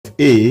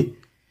a,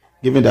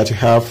 given that you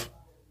have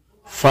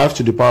 5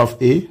 to the power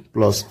of a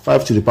plus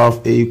 5 to the power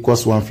of a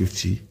equals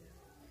 150.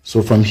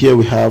 So from here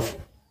we have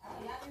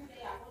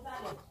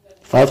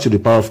 5 to the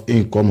power of a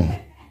in common.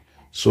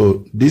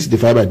 So this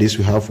divided by this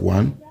we have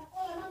 1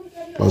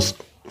 plus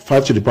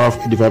 5 to the power of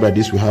a divided by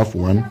this we have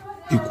 1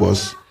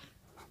 equals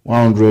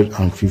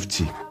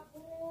 150.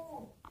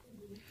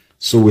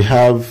 So we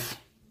have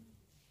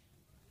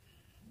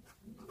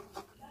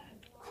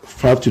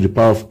 5 to the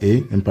power of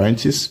a in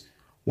parentheses.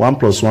 1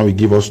 plus 1 will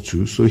give us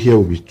 2. So here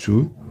will be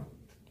 2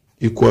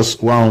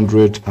 equals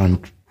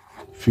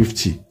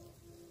 150.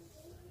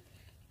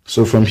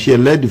 So from here,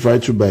 let's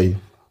divide through by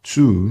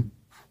 2.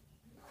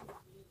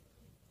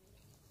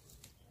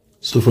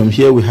 So from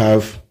here we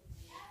have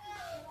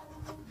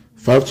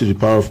 5 to the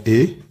power of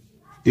a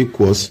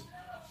equals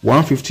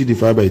 150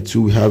 divided by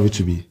 2, we have it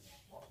to be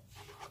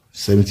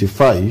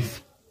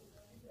 75.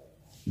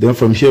 Then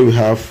from here we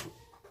have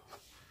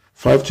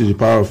 5 to the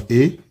power of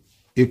a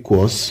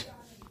equals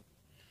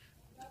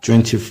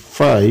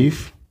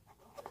 25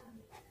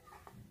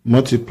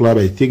 multiplied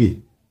by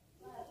 3.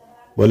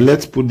 But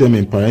let's put them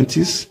in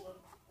parentheses.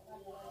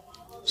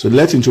 So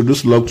let's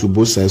introduce log to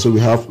both sides. So we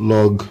have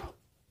log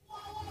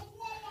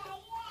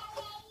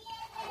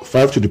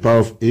 5 to the power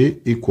of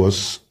a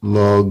equals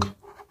log,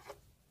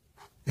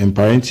 in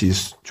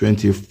parentheses,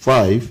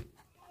 25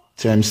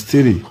 times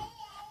 3.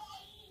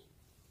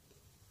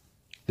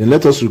 Then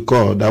let us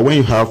recall that when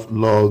you have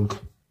log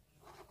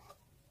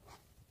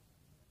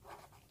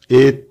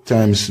a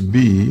times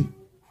b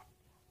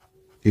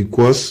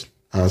equals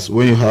as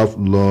when you have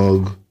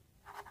log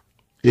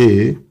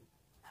a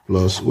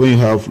plus when you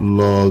have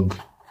log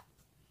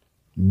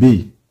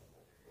b.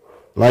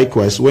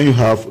 Likewise, when you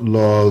have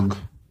log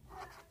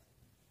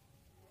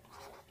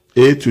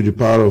a to the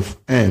power of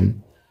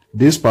m,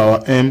 this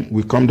power m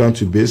will come down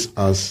to base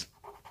as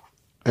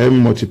m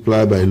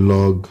multiplied by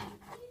log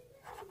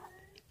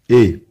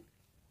a.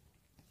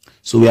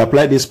 So we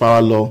apply this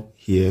power law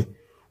here.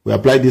 We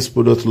apply this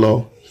product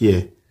law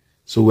here.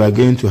 So we are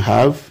going to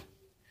have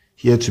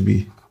here to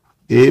be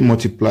a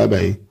multiplied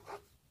by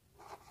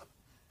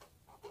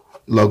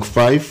log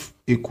 5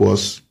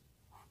 equals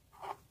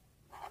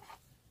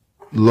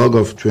log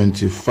of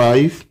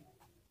 25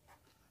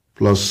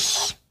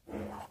 plus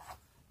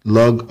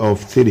log of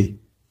 3.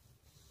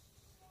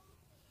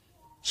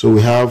 So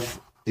we have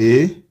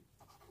a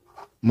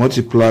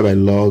multiplied by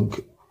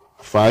log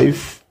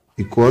 5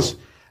 equals,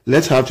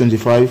 let's have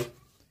 25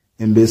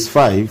 in base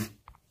 5.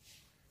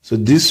 So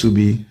this will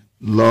be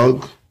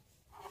log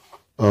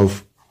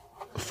of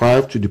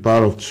 5 to the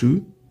power of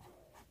 2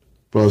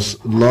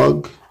 plus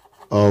log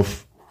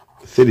of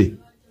 3.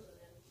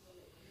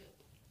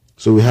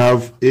 So we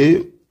have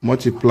a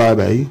multiplied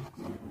by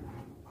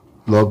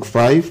log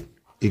 5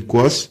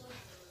 equals,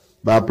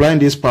 by applying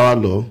this power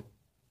law,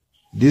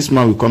 this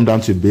man will come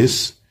down to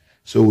base.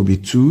 So it will be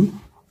 2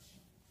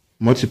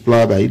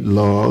 multiplied by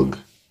log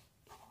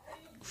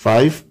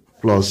 5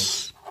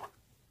 plus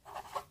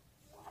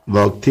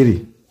log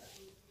 3.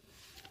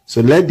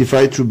 So let's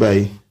divide through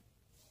by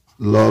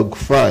log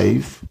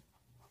 5.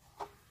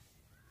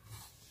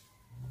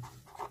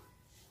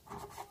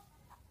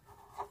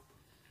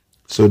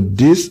 So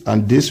this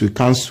and this will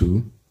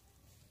cancel.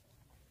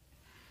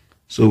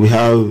 So we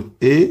have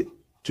a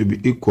to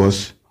be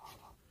equals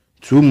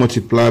 2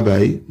 multiplied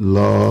by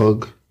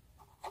log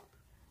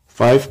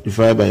 5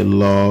 divided by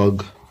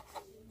log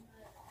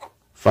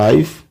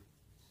 5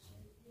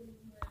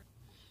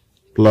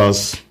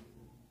 plus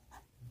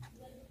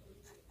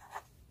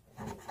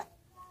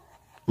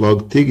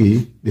log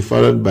 3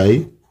 divided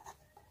by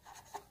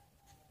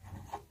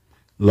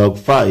log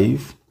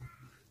 5.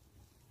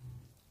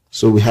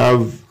 So we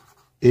have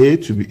a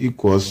to be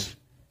equals,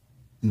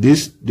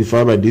 this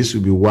divided by this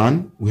will be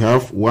 1. We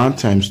have 1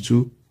 times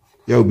 2,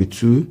 here will be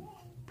 2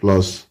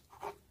 plus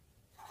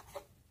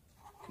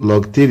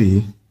log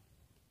 3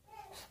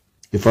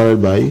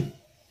 divided by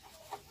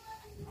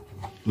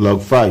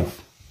log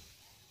 5.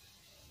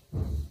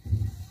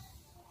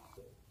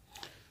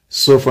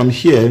 So from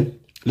here,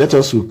 let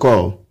us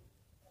recall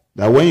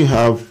that when you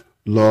have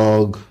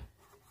log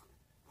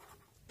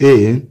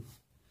a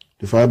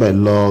divided by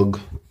log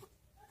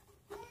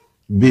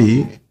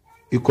b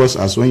equals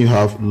as when you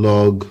have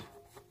log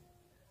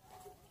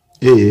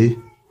a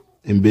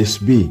in base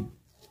b.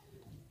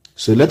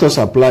 So let us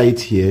apply it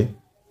here.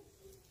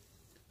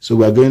 So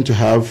we are going to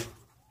have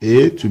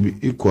a to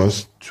be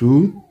equals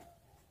 2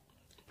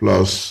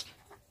 plus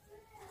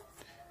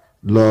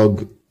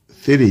log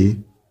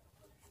 3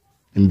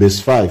 in base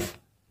 5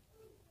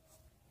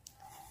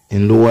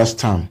 in lowest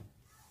term.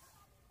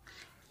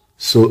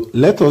 So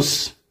let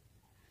us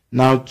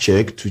now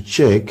check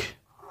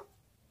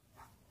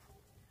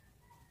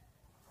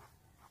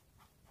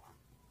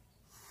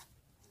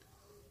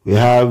we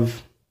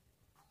have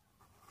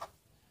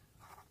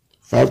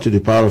 5 to the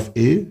power of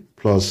a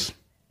plus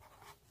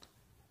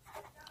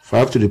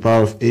 5 to the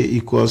power of a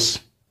equals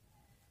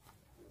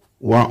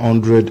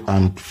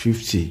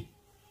 150.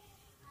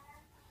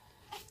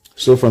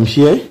 So from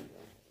here,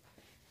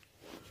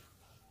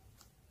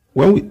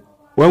 when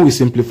when we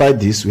simplify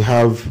this, we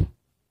have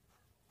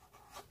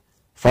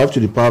 5 to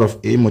the power of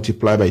a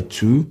multiplied by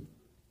 2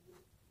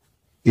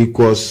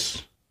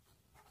 equals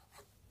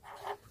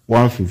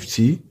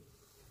 150.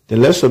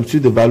 Then let's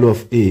substitute the value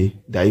of a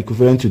that are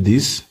equivalent to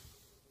this.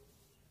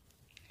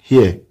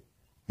 Here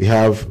we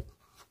have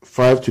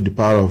 5 to the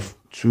power of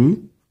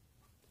 2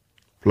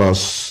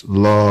 plus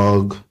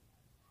log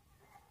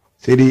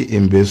 3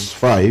 in base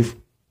 5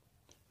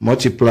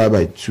 multiplied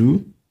by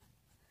 2.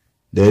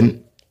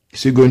 Then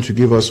it's going to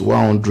give us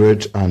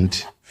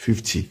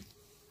 150.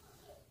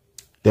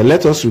 Then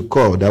let us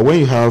recall that when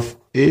you have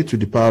a to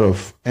the power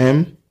of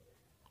m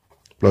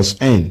plus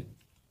n,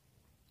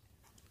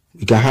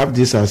 we can have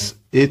this as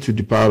a to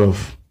the power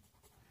of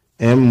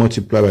m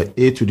multiplied by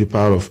a to the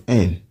power of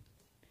n.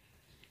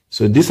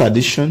 So this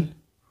addition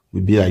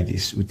will be like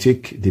this. We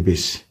take the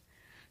base.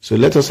 So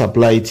let us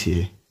apply it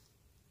here.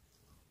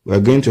 We are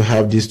going to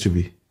have this to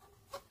be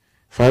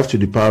 5 to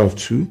the power of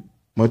 2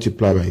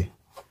 multiplied by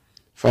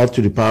 5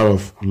 to the power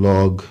of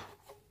log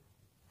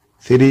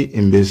 3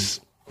 in base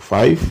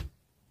 5,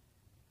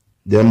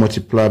 then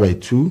multiply by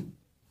 2,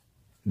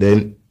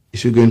 then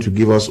it's going to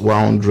give us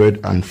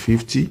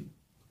 150.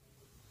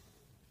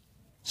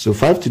 So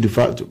 5 to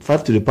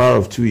the power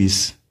of 2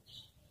 is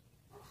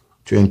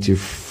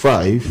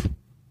 25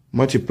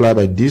 multiplied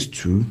by this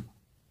 2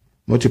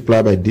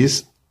 multiplied by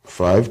this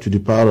 5 to the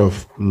power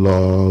of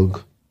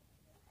log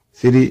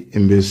 3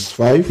 in base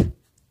 5,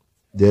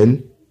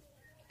 then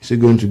it's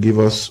going to give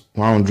us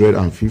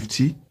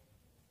 150.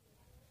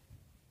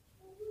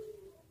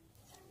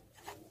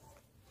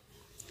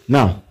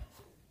 Now,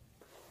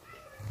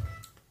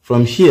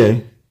 from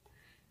here,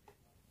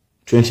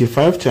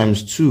 25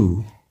 times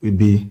 2 will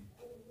be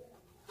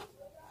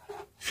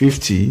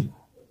 50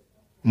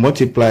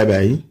 multiplied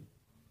by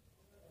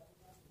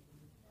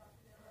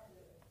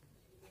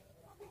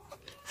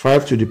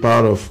 5 to the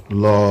power of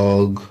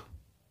log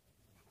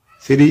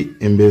 3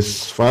 in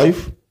base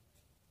 5.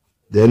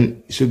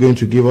 Then it's going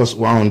to give us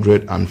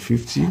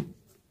 150.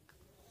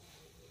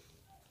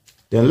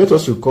 Then let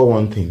us recall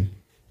one thing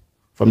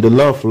from the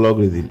law of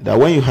logarithm, that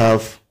when you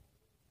have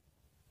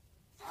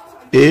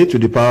a to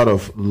the power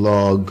of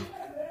log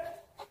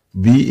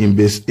b in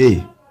base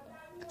a,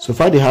 so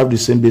far they have the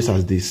same base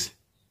as this,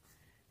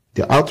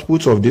 the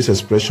output of this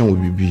expression will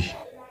be b.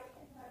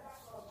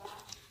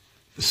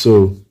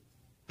 So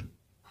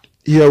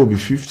here will be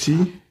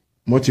 50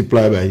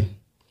 multiplied by,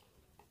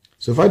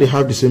 so far they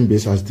have the same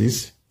base as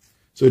this,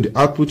 so the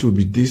output will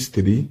be this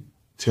 3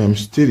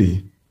 times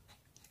 3,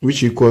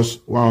 which equals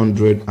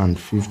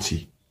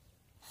 150.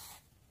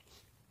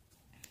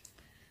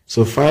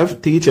 So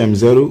 3 times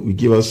 0 will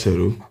give us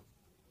 0.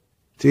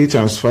 3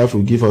 times 5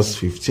 will give us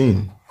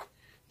 15.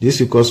 This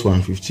equals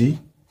 150,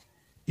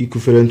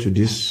 equivalent to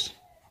this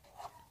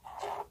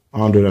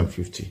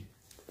 150.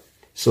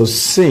 So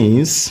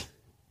since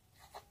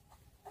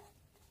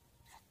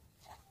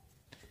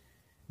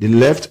the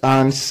left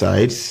hand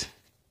side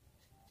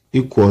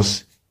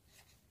equals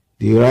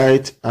the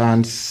right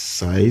hand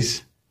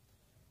side,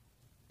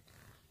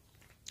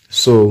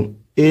 so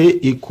a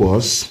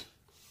equals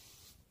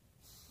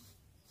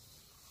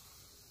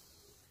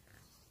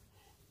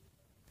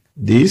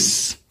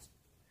this,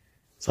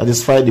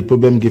 satisfy the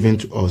problem given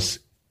to us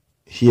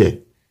here.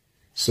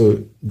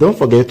 So don't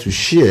forget to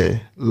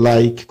share,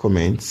 like,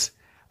 comments,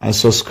 and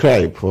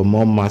subscribe for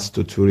more math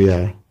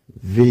tutorial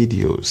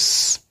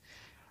videos.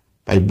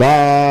 Bye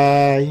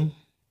bye.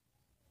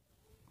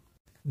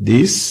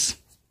 This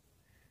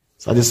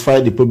satisfy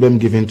the problem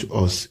given to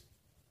us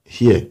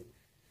here.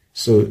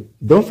 So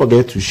don't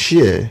forget to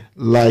share,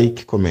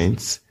 like,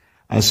 comments,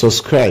 and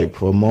subscribe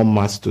for more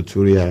math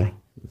tutorial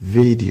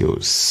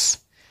videos.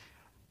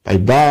 Bye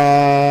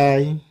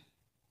bye.